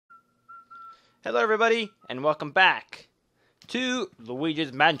Hello everybody, and welcome back to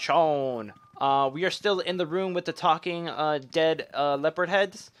Luigi's Mansion. We are still in the room with the talking dead leopard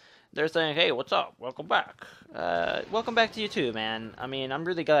heads. They're saying, hey, what's up? Welcome back. Welcome back to you too, man. I mean, I'm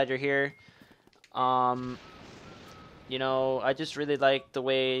really glad you're here. You know, I just really like the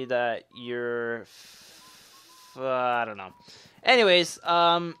way that you're... I don't know. Anyways,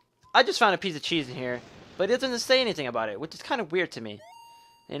 I just found a piece of cheese in here, but it doesn't say anything about it, which is kind of weird to me.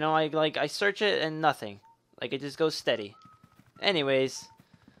 You know, I search it and nothing. Like, it just goes steady. Anyways,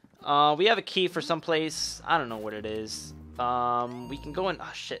 we have a key for some place. I don't know what it is. We can go in.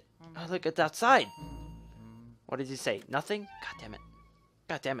 Oh, shit. Oh, look, it's outside. What does he say? Nothing? God damn it.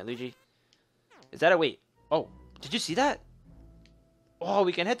 God damn it, Luigi. Is that a wait? Oh, did you see that? Oh,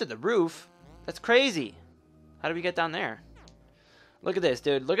 we can head to the roof. That's crazy. How do we get down there? Look at this,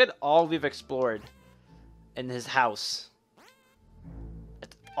 dude. Look at all we've explored in his house.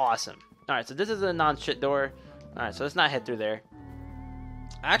 Awesome. Alright, so this is a non-shit door. Alright, so let's not head through there.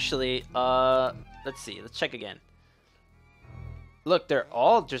 Actually, let's see. Let's check again. Look, they're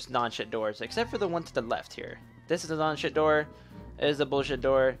all just non-shit doors, except for the one to the left here. This is a non-shit door. This is a bullshit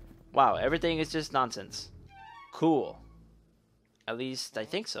door. Wow, everything is just nonsense. Cool. At least, I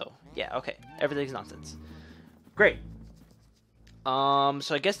think so. Yeah, okay. Everything's nonsense. Great. So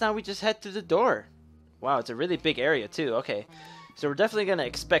I guess now we just head through the door. Wow, it's a really big area, too. Okay. So we're definitely going to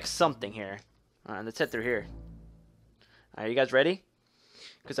expect something here. Alright, let's head through here. Alright, you guys ready?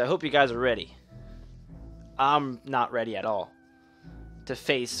 Because I hope you guys are ready. I'm not ready at all to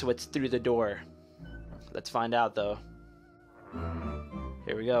face what's through the door. Let's find out, though.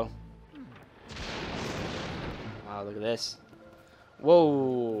 Here we go. Wow, look at this.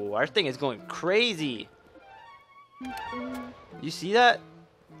 Whoa, our thing is going crazy. You see that?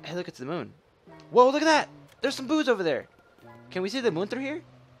 Hey, look, it's the moon. Whoa, look at that. There's some booze over there. Can we see the moon through here?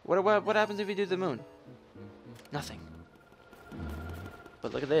 What happens if we do the moon? Nothing.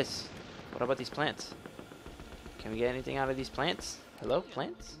 But look at this. What about these plants? Can we get anything out of these plants? Hello,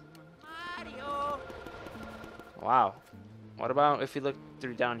 plants? Mario. Wow. What about if we look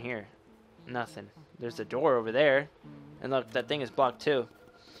through down here? Nothing. There's a door over there. And look, that thing is blocked too.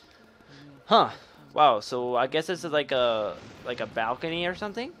 Huh. Wow, so I guess this is like a balcony or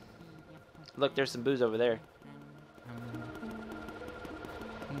something? Look, there's some booze over there.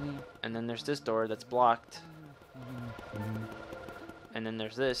 And then there's this door that's blocked. And then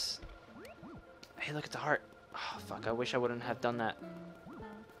there's this. Hey, look at the heart. Oh, fuck. I wish I wouldn't have done that.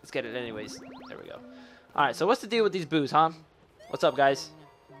 Let's get it anyways. There we go. Alright, so what's the deal with these boos, huh? What's up, guys?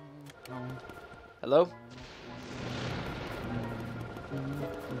 Hello?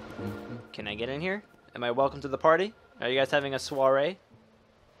 Can I get in here? Am I welcome to the party? Are you guys having a soiree?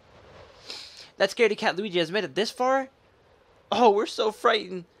 That scaredy cat Luigi has made it this far? Oh, we're so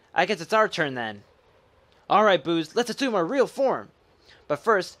frightened. I guess it's our turn then. Alright, boos, let's assume our real form. But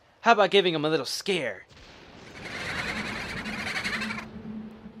first, how about giving him a little scare?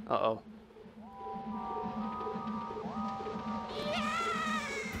 Uh-oh.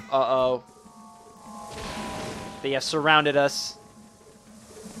 Uh-oh. They have surrounded us.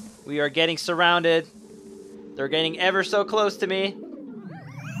 We are getting surrounded. They're getting ever so close to me.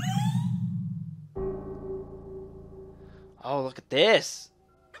 Oh, look at this.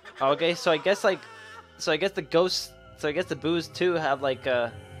 Okay, so I guess the ghosts, so I guess the boos too have like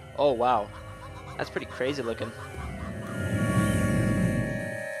oh wow. That's pretty crazy looking.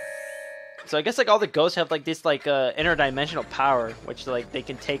 So I guess like all the ghosts have like this like interdimensional power, which like they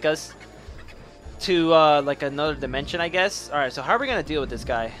can take us to like another dimension, I guess. All right, so how are we going to deal with this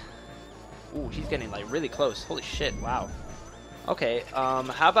guy? Ooh, he's getting like really close. Holy shit, wow. Okay,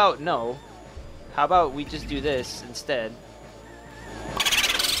 how about no? How about we just do this instead?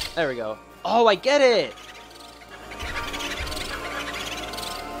 There we go. Oh, I get it.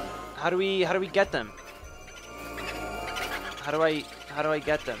 How do we get them? How do I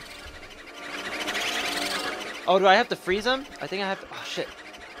get them? Oh, do I have to freeze them? I think I have to. Oh shit.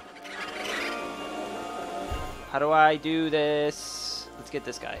 How do I do this? Let's get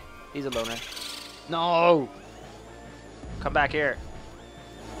this guy. He's a loner. No. Come back here.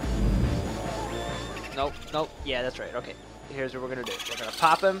 Nope, nope. Yeah, that's right. Okay. Here's what we're gonna do. We're gonna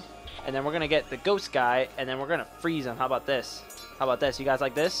pop him, and then we're gonna get the ghost guy, and then we're gonna freeze him. How about this? How about this? You guys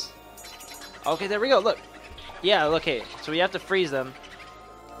like this? Okay, there we go. Look. Yeah, okay. So we have to freeze them.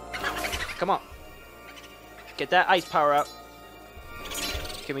 Come on. Get that ice power up.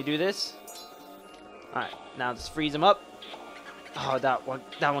 Can we do this? Alright, now just freeze him up. Oh, that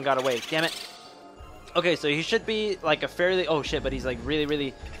one got away. Damn it. Okay, so he should be like a fairly... Oh, shit, but he's like really,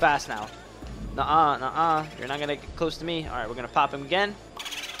 really fast now. Nuh-uh, nuh-uh. You're not going to get close to me. All right, we're going to pop him again.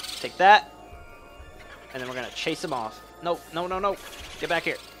 Take that. And then we're gonna chase him off. No, no, no, no. Get back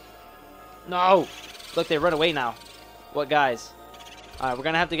here. No! Look, they run away now. What guys? Alright, we're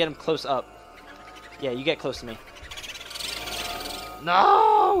gonna have to get him close up. Yeah, you get close to me.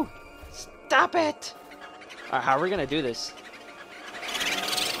 No! Stop it! Alright, how are we gonna do this?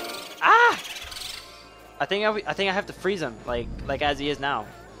 Ah! I think I have to freeze him, like as he is now.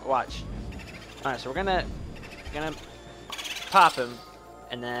 Watch. Alright, so we're gonna pop him,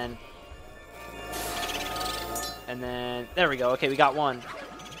 and then there we go. Okay, we got one.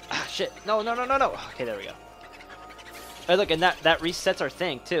 Ah, shit. No, no, no, no, no. Okay, there we go. Hey, look, and that resets our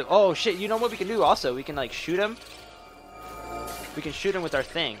thing too. Oh shit! You know what we can do? Also, we can like shoot him. We can shoot him with our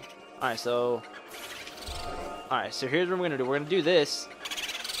thing. All right, so here's what we're gonna do. We're gonna do this.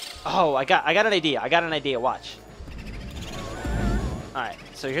 Oh, I got an idea. I got an idea. Watch. All right,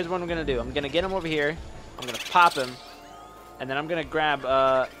 so here's what I'm gonna do. I'm gonna get him over here. I'm gonna pop him, and then I'm gonna grab.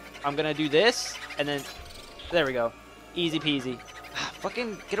 I'm gonna do this, and then there we go. Easy peasy.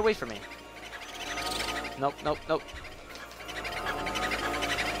 Fucking get away from me. Nope, nope, nope.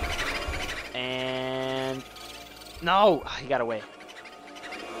 And no, he got away.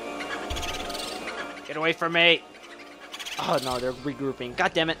 Get away from me. Oh no, they're regrouping.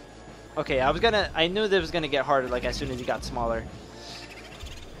 God damn it. Okay, I knew this was gonna get harder like as soon as he got smaller.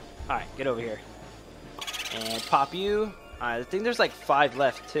 Alright, get over here. And pop you. Alright, I think there's like 5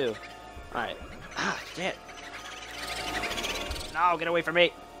 left too. Alright. Ah, shit. No, get away from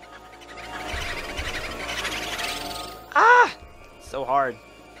me. Ah! So hard.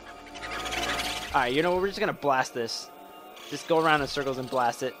 Alright, you know what? We're just gonna blast this. Just go around in circles and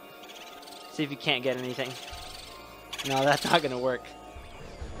blast it. See if you can't get anything. No, that's not gonna work.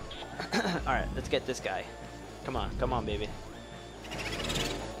 Alright, let's get this guy. Come on, baby.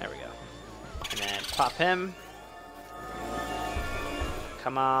 There we go. And then pop him.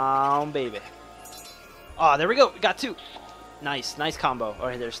 Come on, baby. Oh, there we go. We got 2. Nice, nice combo.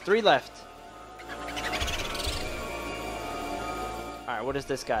 Alright, there's 3 left. Alright, what is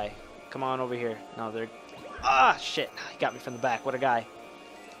this guy? Come on over here. No, they're... Ah, shit. He got me from the back. What a guy.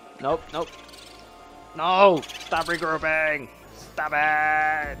 Nope, nope. No! Stop regrouping! Stop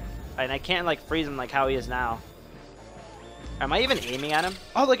it! And I can't, like, freeze him like how he is now. Am I even aiming at him?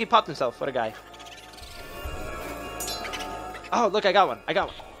 Oh, look, he popped himself. What a guy. Oh, look, I got one. I got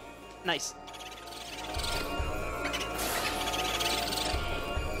one. Nice.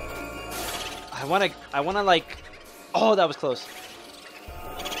 I wanna, like... Oh, that was close.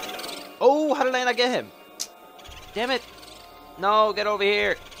 Oh, how did I not get him? Damn it. No, get over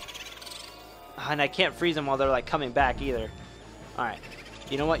here. And I can't freeze them while they're like coming back either. Alright.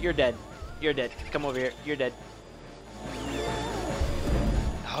 You know what? You're dead. You're dead. Come over here. You're dead.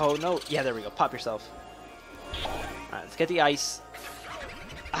 Oh, no. Yeah, there we go. Pop yourself. Alright, let's get the ice.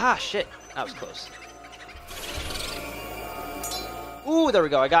 Ah, shit. That was close. Ooh, there we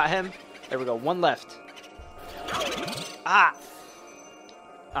go. I got him. There we go. 1 left. Ah!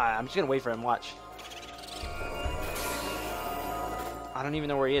 Alright, I'm just gonna wait for him. Watch. I don't even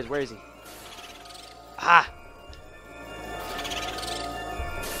know where he is. Where is he? Ah!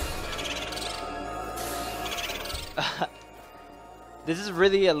 This is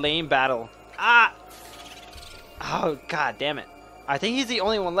really a lame battle. Ah! Oh, god damn it. I think he's the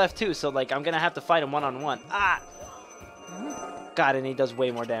only one left too, so like I'm gonna have to fight him one-on-one. Ah! God, and he does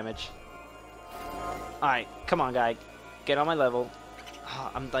way more damage. Alright, come on, guy. Get on my level.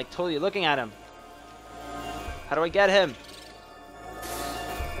 Oh, I'm like totally looking at him. How do I get him?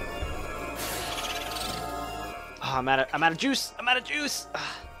 Oh, I'm out of juice. I'm out of juice.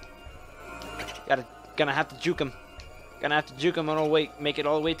 Gonna have to juke him. Gonna have to juke him. I'm gonna wait, make it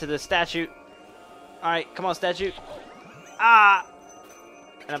all the way to the statue. All right, come on, statue. Ah!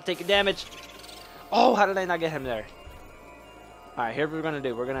 And I'm taking damage. Oh, how did I not get him there? All right, here's what we're gonna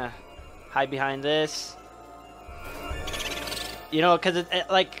do. We're gonna hide behind this. You know, cause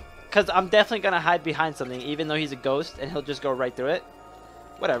I'm definitely gonna hide behind something, even though he's a ghost, and he'll just go right through it.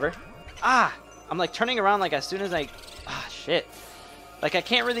 Whatever. Ah! I'm like turning around like as soon as I... Ah, shit. Like I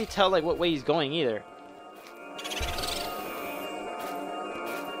can't really tell like what way he's going either.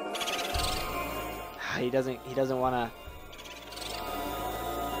 He doesn't want to...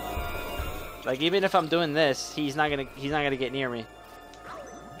 Like even if I'm doing this, he's not gonna get near me.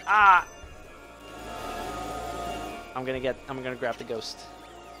 Ah! I'm gonna grab the ghost.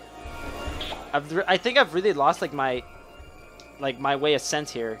 I think I've really lost like my way of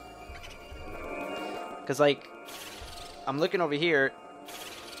sense here. Cause like I'm looking over here.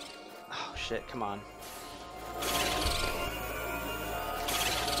 Oh shit, come on.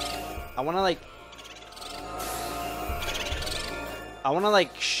 I wanna like I want to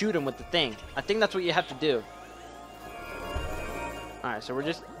like shoot him with the thing. I think that's what you have to do. Alright, so we're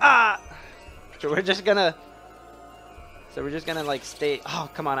just So we're just gonna like stay. Oh,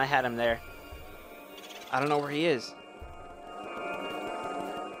 come on, I had him there. I don't know where he is.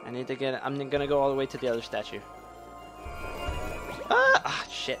 I'm gonna go all the way to the other statue.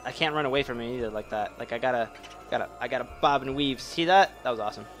 Shit, I can't run away from him either like that. Like I gotta bob and weave. See that? That was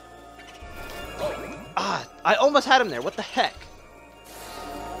awesome. I almost had him there. What the heck?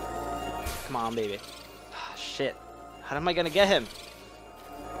 Come on, baby. Shit. How am I gonna get him?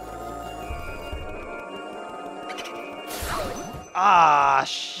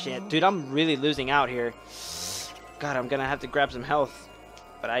 Shit. Dude, I'm really losing out here. God, I'm gonna have to grab some health.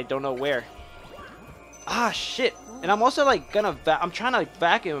 But I don't know where. Shit. And I'm also like I'm trying to like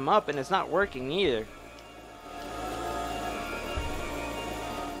vacuum him up and it's not working either.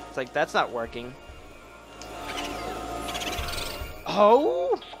 It's like that's not working.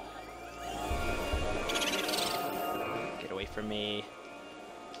 Oh! Get away from me.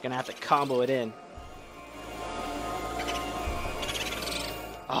 Gonna have to combo it in.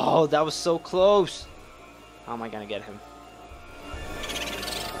 Oh, that was so close. How am I gonna get him?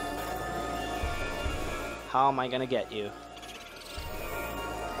 How am I gonna get you?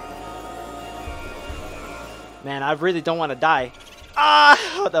 Man, I really don't want to die.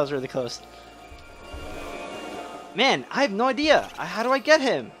 Oh, that was really close. Man, I have no idea. How do I get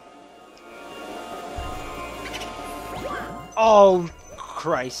him? Oh,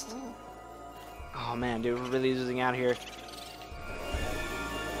 Christ. Oh, man, dude, we're really losing out here.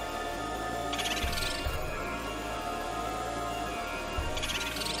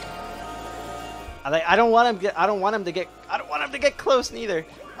 I don't want him to get close neither.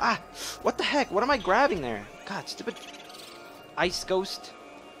 What the heck? What am I grabbing there? God, stupid ice ghost.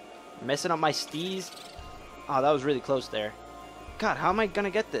 Messing up my steez. Oh, that was really close there. God, how am I gonna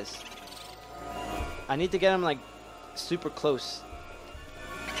get this? I need to get him like super close.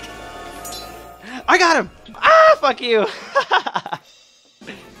 I got him! Fuck you!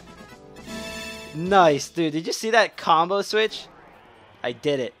 Nice, dude. Did you see that combo switch? I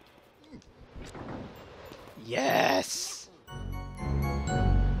did it. Yes!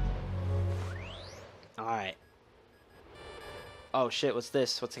 Alright. Oh shit, what's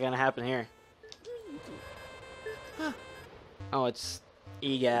this? What's gonna happen here? Oh, it's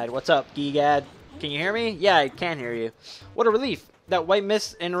Egad. What's up, Egad? Can you hear me? Yeah, I can hear you. What a relief. That white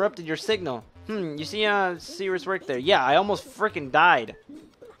mist interrupted your signal. You see Seer's work there. Yeah, I almost freaking died.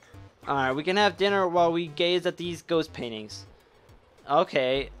 Alright, we can have dinner while we gaze at these ghost paintings.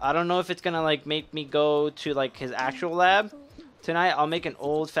 Okay, I don't know if it's gonna like make me go to like his actual lab. Tonight I'll make an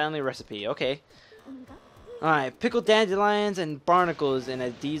old family recipe. Okay. Alright, pickled dandelions and barnacles in a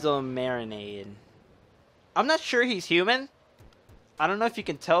diesel marinade. I'm not sure he's human. I don't know if you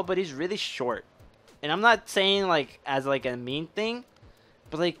can tell, but he's really short. And I'm not saying like as like a mean thing,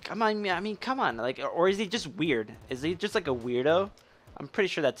 but like I mean come on, like, or is he just weird? Is he just like a weirdo? I'm pretty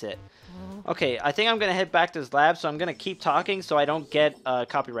sure that's it. Okay, I think I'm gonna head back to his lab, so I'm gonna keep talking so I don't get a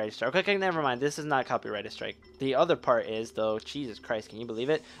copyright strike. Okay, never mind. This is not copyright strike. The other part is though. Jesus Christ, can you believe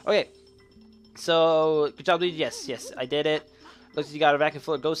it? Okay, so good job, Luigi. Yes, I did it. Looks like you got a vacuum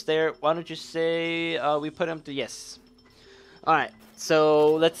full of ghosts there. Why don't you say we put him to yes? All right.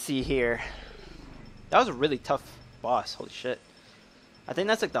 So let's see here. That was a really tough boss. Holy shit. I think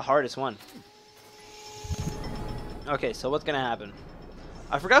that's like the hardest one. Okay, so what's gonna happen?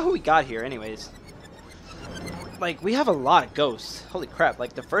 I forgot who we got here anyways. Like, we have a lot of ghosts. Holy crap.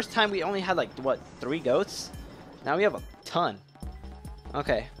 Like, the first time we only had like, what, 3 ghosts? Now we have a ton.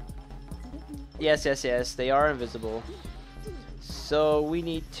 Okay. Yes. They are invisible. So we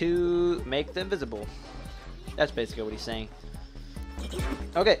need to make them visible. That's basically what he's saying.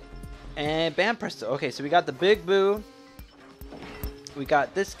 Okay. And bam presto. Okay, so we got the Big Boo. We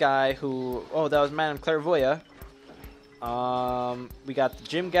got this guy who... Oh, that was Madame Clairvoyant. We got the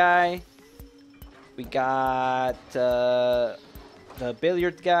gym guy. We got the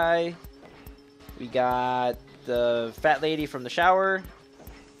billiard guy. We got the fat lady from the shower.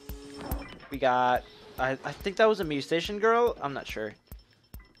 We got... I think that was a musician girl. I'm not sure.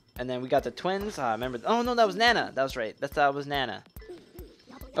 And then we got the twins. I remember. Oh, no, that was Nana. That was right. That was Nana.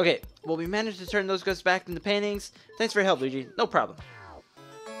 Okay, well, we managed to turn those ghosts back into paintings. Thanks for your help, Luigi. No problem.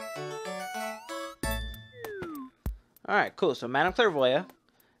 Alright, cool. So, Madame Clairvoyant.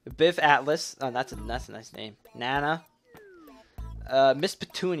 Biff Atlas. Oh, that's a nice name. Nana. Miss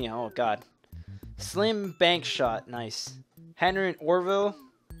Petunia. Oh, God. Slim Bankshot. Nice. Henry and Orville.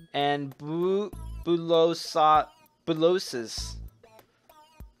 And Bulosis.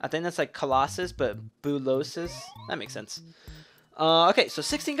 I think that's like Colossus, but Bulosis. That makes sense. Okay, so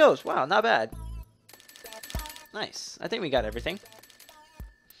 16 goes. Wow, not bad. Nice. I think we got everything.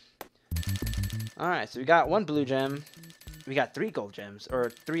 Alright, so we got 1 blue gem. We got 3 gold gems, or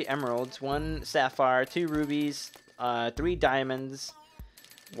 3 emeralds, 1 sapphire, 2 rubies, 3 diamonds.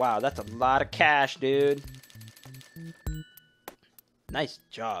 Wow, that's a lot of cash, dude. Nice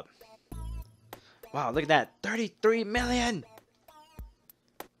job. Wow, look at that. 33 million!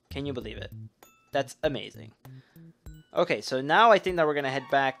 Can you believe it? That's amazing. Okay, so now I think that we're going to head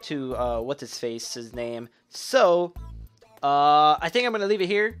back to, what's-his-face's name. So, I think I'm going to leave it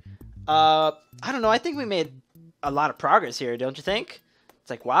here. I don't know. I think we made a lot of progress here, don't you think? It's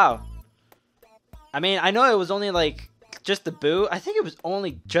like, wow. I mean, I know it was only, like, just the boo. I think it was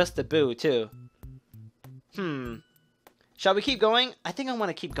only just the boo, too. Shall we keep going? I think I want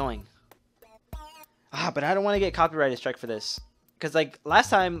to keep going. But I don't want to get copyrighted strike for this. Because, like, last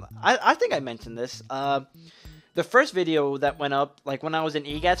time, I think I mentioned this. The first video that went up, like, when I was in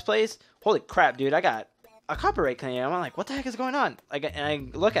EGAT's place, holy crap, dude, I got a copyright claim. I'm like, what the heck is going on? Like, and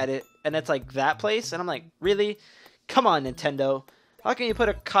I look at it, and it's, like, that place, and I'm like, really? Come on, Nintendo. How can you put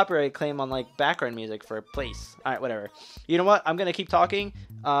a copyright claim on, like, background music for a place? Alright, whatever. You know what? I'm going to keep talking,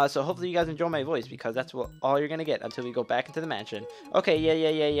 so hopefully you guys enjoy my voice, because that's all you're going to get until we go back into the mansion. Okay,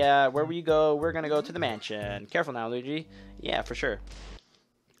 yeah. Where will you go? We're going to go to the mansion. Careful now, Luigi. Yeah, for sure.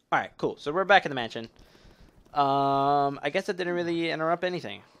 Alright, cool. So we're back in the mansion. I guess it didn't really interrupt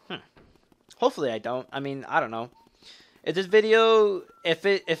anything. Hopefully I don't. I mean, I don't know. If this video, if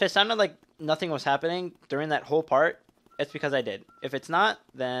it sounded like nothing was happening during that whole part, it's because I did. If it's not,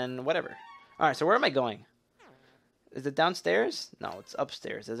 then whatever. Alright, so where am I going? Is it downstairs? No, it's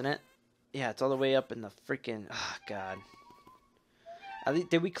upstairs, isn't it? Yeah, it's all the way up in the freaking... Oh, God.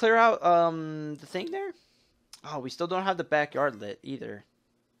 Did we clear out, the thing there? Oh, we still don't have the backyard lit, either.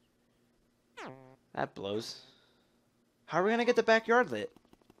 That blows. How are we gonna get the backyard lit?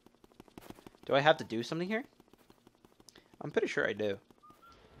 Do I have to do something here? I'm pretty sure I do.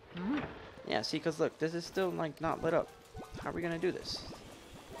 Yeah, see, because look, this is still, like, not lit up. How are we gonna do this?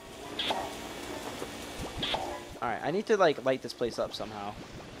 Alright, I need to, like, light this place up somehow.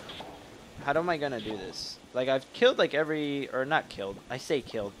 How am I gonna do this? Like, I've killed, like, or not killed. I say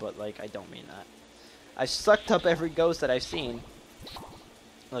killed, but, like, I don't mean that. I've sucked up every ghost that I've seen.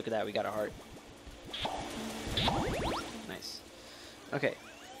 Look at that, we got a heart. Nice. Okay.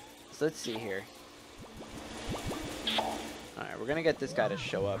 So let's see here. Alright, we're gonna get this guy to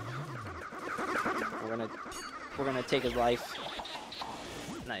show up. We're gonna take his life.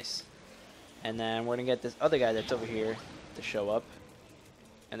 Nice. And then we're gonna get this other guy that's over here to show up.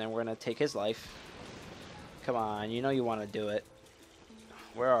 And then we're gonna take his life. Come on, you know you wanna do it.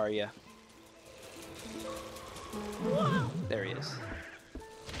 Where are you? There he is.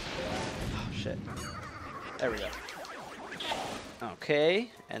 Oh shit. There we go.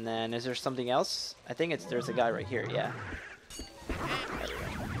 Okay, and then is there something else? I think there's a guy right here, yeah. There we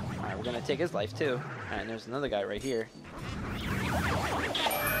go. Alright, we're gonna take his life too. Alright, and there's another guy right here.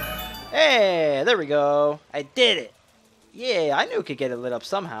 Hey, there we go. I did it. Yeah, I knew we could get it lit up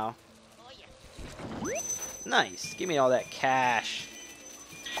somehow. Nice. Give me all that cash.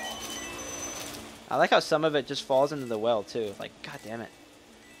 I like how some of it just falls into the well too. Like, god damn it.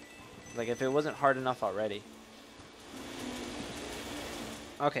 Like, if it wasn't hard enough already.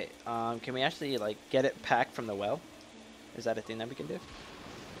 Okay, can we actually, like, get it packed from the well? Is that a thing that we can do?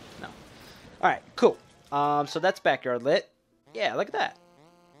 No. Alright, cool. So that's backyard lit. Yeah, look at that.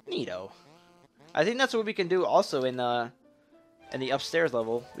 Neato. I think that's what we can do also in the upstairs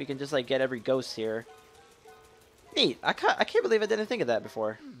level. We can just, like, get every ghost here. Neat. I can't believe I didn't think of that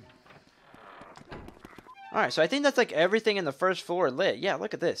before. Alright, so I think that's, like, everything in the first floor lit. Yeah,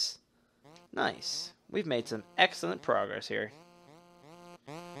 look at this. Nice. We've made some excellent progress here.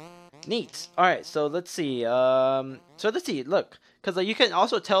 Neat. Alright, so let's see. Look. Because, like, you can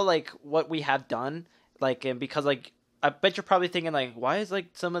also tell, like, what we have done. Like, and because, like, I bet you're probably thinking, like, why is, like,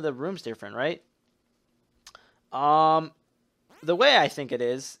 some of the rooms different, right? The way I think it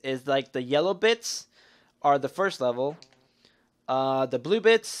is, like, the yellow bits are the first level. The blue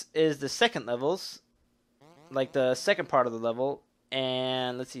bits is the second levels. Like, the second part of the level.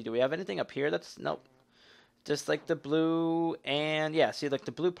 And, let's see, do we have anything up here that's... Nope. Just, like, the blue, and, yeah, see, like,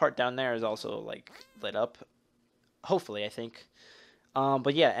 the blue part down there is also, like, lit up. Hopefully, I think.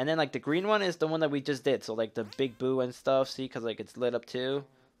 But, yeah, and then, like, the green one is the one that we just did. So, like, the big boo and stuff, see, because, like, it's lit up, too.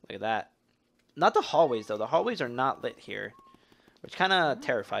 Look at that. Not the hallways, though. The hallways are not lit here, which kind of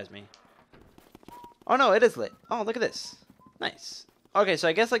terrifies me. Oh, no, it is lit. Oh, look at this. Nice. Okay, so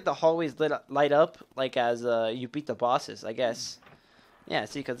I guess, like, the hallways light up, like, as you beat the bosses, I guess. Yeah,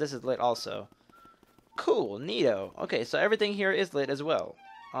 see, because this is lit also. Cool, neato. Okay, so everything here is lit as well.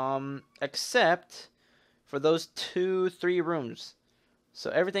 Except for those 3 rooms. So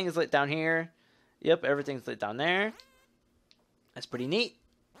everything is lit down here. Yep, everything's lit down there. That's pretty neat.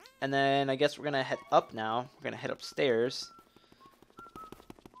 And then I guess we're gonna head up now. We're gonna head upstairs.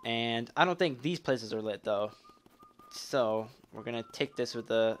 And I don't think these places are lit though. So we're gonna take this with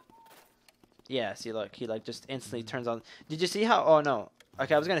the. Yeah, see, look, he like just instantly turns on. Did you see how? Oh no.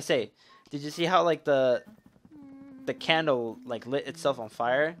 Okay, I was gonna say. Did you see how like the candle like lit itself on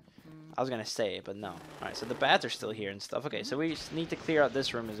fire? I was gonna say, but no. All right, so the bats are still here and stuff. Okay, so we just need to clear out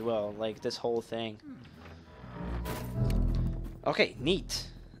this room as well, like this whole thing. Okay, neat.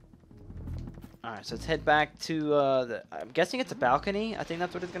 All right, so let's head back to I'm guessing it's a balcony. I think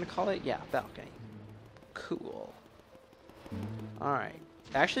that's what it's gonna call it. Yeah, balcony. Cool. All right.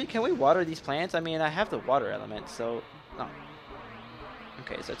 Actually, can we water these plants? I mean, I have the water element, so no.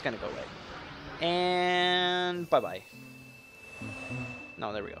 Okay, so it's gonna go away. And bye-bye.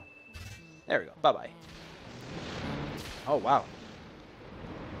 No, there we go. There we go. Bye-bye. Oh, wow.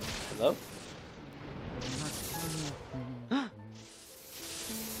 Hello?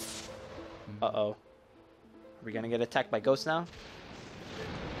 Uh-oh. Are we gonna get attacked by ghosts now?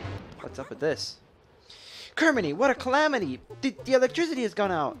 What's up with this? Kermany, what a calamity! The electricity has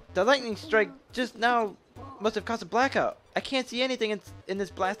gone out! The lightning strike just now must have caused a blackout. I can't see anything in this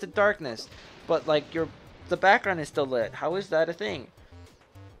blasted darkness. But, like, the background is still lit. How is that a thing?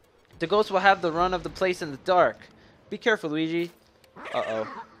 The ghosts will have the run of the place in the dark. Be careful, Luigi. Uh-oh.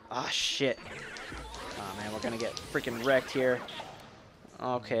 Ah, shit. Oh, man, we're gonna get freaking wrecked here.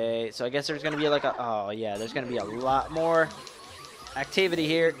 Okay, so I guess there's gonna be like a... Oh, yeah, there's gonna be a lot more activity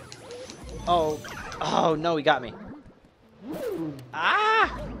here. Oh. Oh, no, he got me.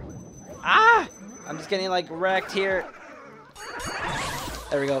 Ah! Ah! I'm just getting, like, wrecked here.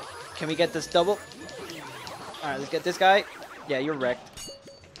 There we go. Can we get this double? Alright, let's get this guy. Yeah, you're wrecked.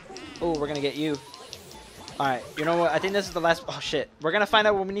 Oh, we're gonna get you. Alright, you know what? I think this is the last... Oh, shit. We're gonna find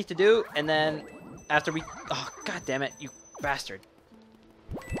out what we need to do, and then after we... Oh, god damn it, you bastard.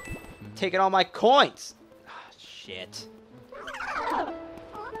 Taking all my coins. Oh, shit.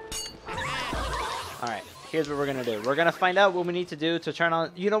 Alright, here's what we're gonna do. We're gonna find out what we need to do to turn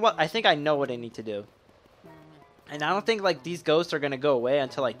on... You know what? I think I know what I need to do. And I don't think, like, these ghosts are gonna go away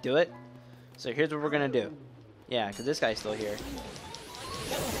until I do it. So here's what we're gonna do. Yeah, because this guy's still here.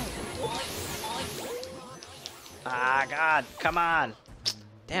 Ah, God, come on.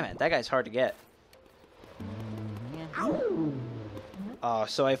 Damn it, that guy's hard to get. Oh,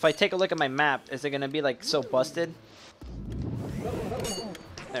 so if I take a look at my map, is it gonna be, like, so busted?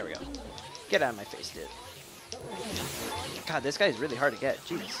 There we go. Get out of my face, dude. God, this guy's really hard to get.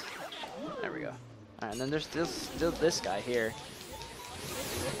 Jeez. There we go. Alright, and then there's still this guy here.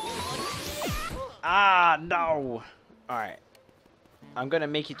 Ah, no! Alright. I'm gonna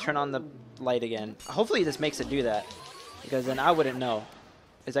make you turn on the light again. Hopefully this makes it do that. Because then I wouldn't know.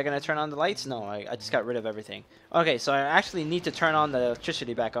 Is that gonna turn on the lights? No, I just got rid of everything. Okay, so I actually need to turn on the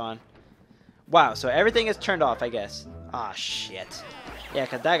electricity back on. Wow, so everything is turned off, I guess. Ah, shit. Yeah,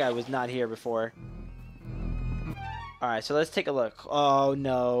 because that guy was not here before. Alright, so let's take a look. Oh,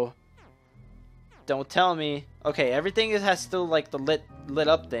 no. Don't tell me. Okay, everything has still, like, the lit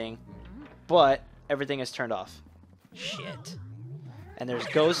up thing. But everything is turned off. Shit. And there's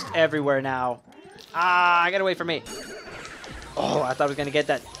ghosts everywhere now. Ah, I gotta wait for me. Oh, I thought I was gonna get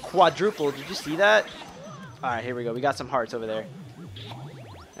that quadruple. Did you see that? Alright, here we go. We got some hearts over there.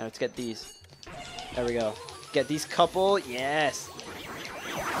 Now let's get these. There we go. Get these couple. Yes.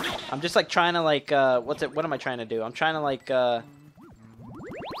 I'm just like trying to like what am I trying to do? I'm trying to like I'm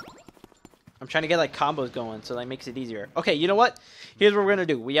trying to get like combos going so that makes it easier. Okay, you know what? Here's what we're gonna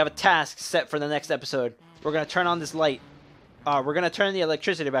do. We have a task set for the next episode. We're gonna turn on this light. We're gonna turn the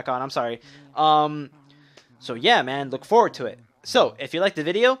electricity back on. I'm sorry. So yeah, man, look forward to it. So if you liked the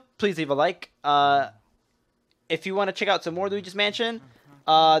video, please leave a like. If you want to check out some more Luigi's Mansion,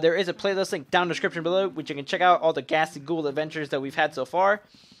 there is a playlist link down in the description below, which you can check out all the ghastly ghoul adventures that we've had so far.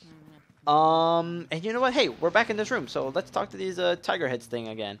 And you know what? Hey, we're back in this room, so let's talk to these tiger heads thing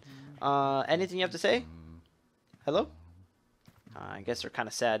again. Anything you have to say? Hello? I guess they're kind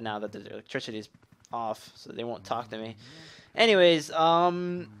of sad now that the electricity's off, so they won't talk to me. Anyways,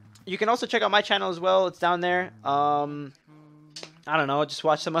 you can also check out my channel as well. It's down there. I don't know, just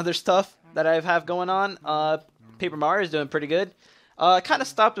watch some other stuff that I have going on. Paper Mario is doing pretty good. I kind of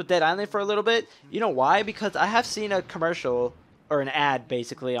stopped with Dead Island for a little bit. You know why? Because I have seen a commercial, or an ad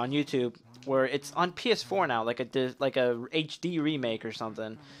basically, on YouTube, where it's on PS4 now, like a HD remake or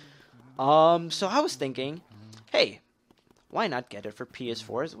something. So I was thinking, hey, why not get it for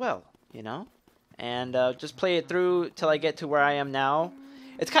PS4 as well, you know? and just play it through till I get to where I am now.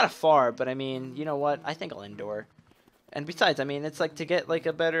 It's kind of far, but I mean, you know what? I think I'll endure. And besides, I mean, it's like to get like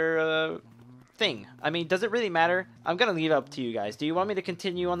a better thing. I mean, does it really matter? I'm gonna leave it up to you guys. Do you want me to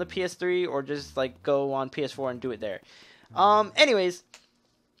continue on the PS3 or just like go on PS4 and do it there? Anyways,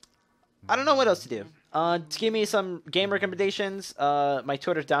 I don't know what else to do. Just give me some game recommendations. My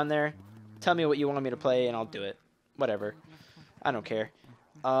Twitter's down there. Tell me what you want me to play and I'll do it. Whatever. I don't care.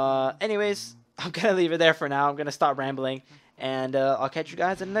 Anyways, I'm gonna leave it there for now. I'm gonna stop rambling, and I'll catch you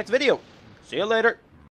guys in the next video. See you later.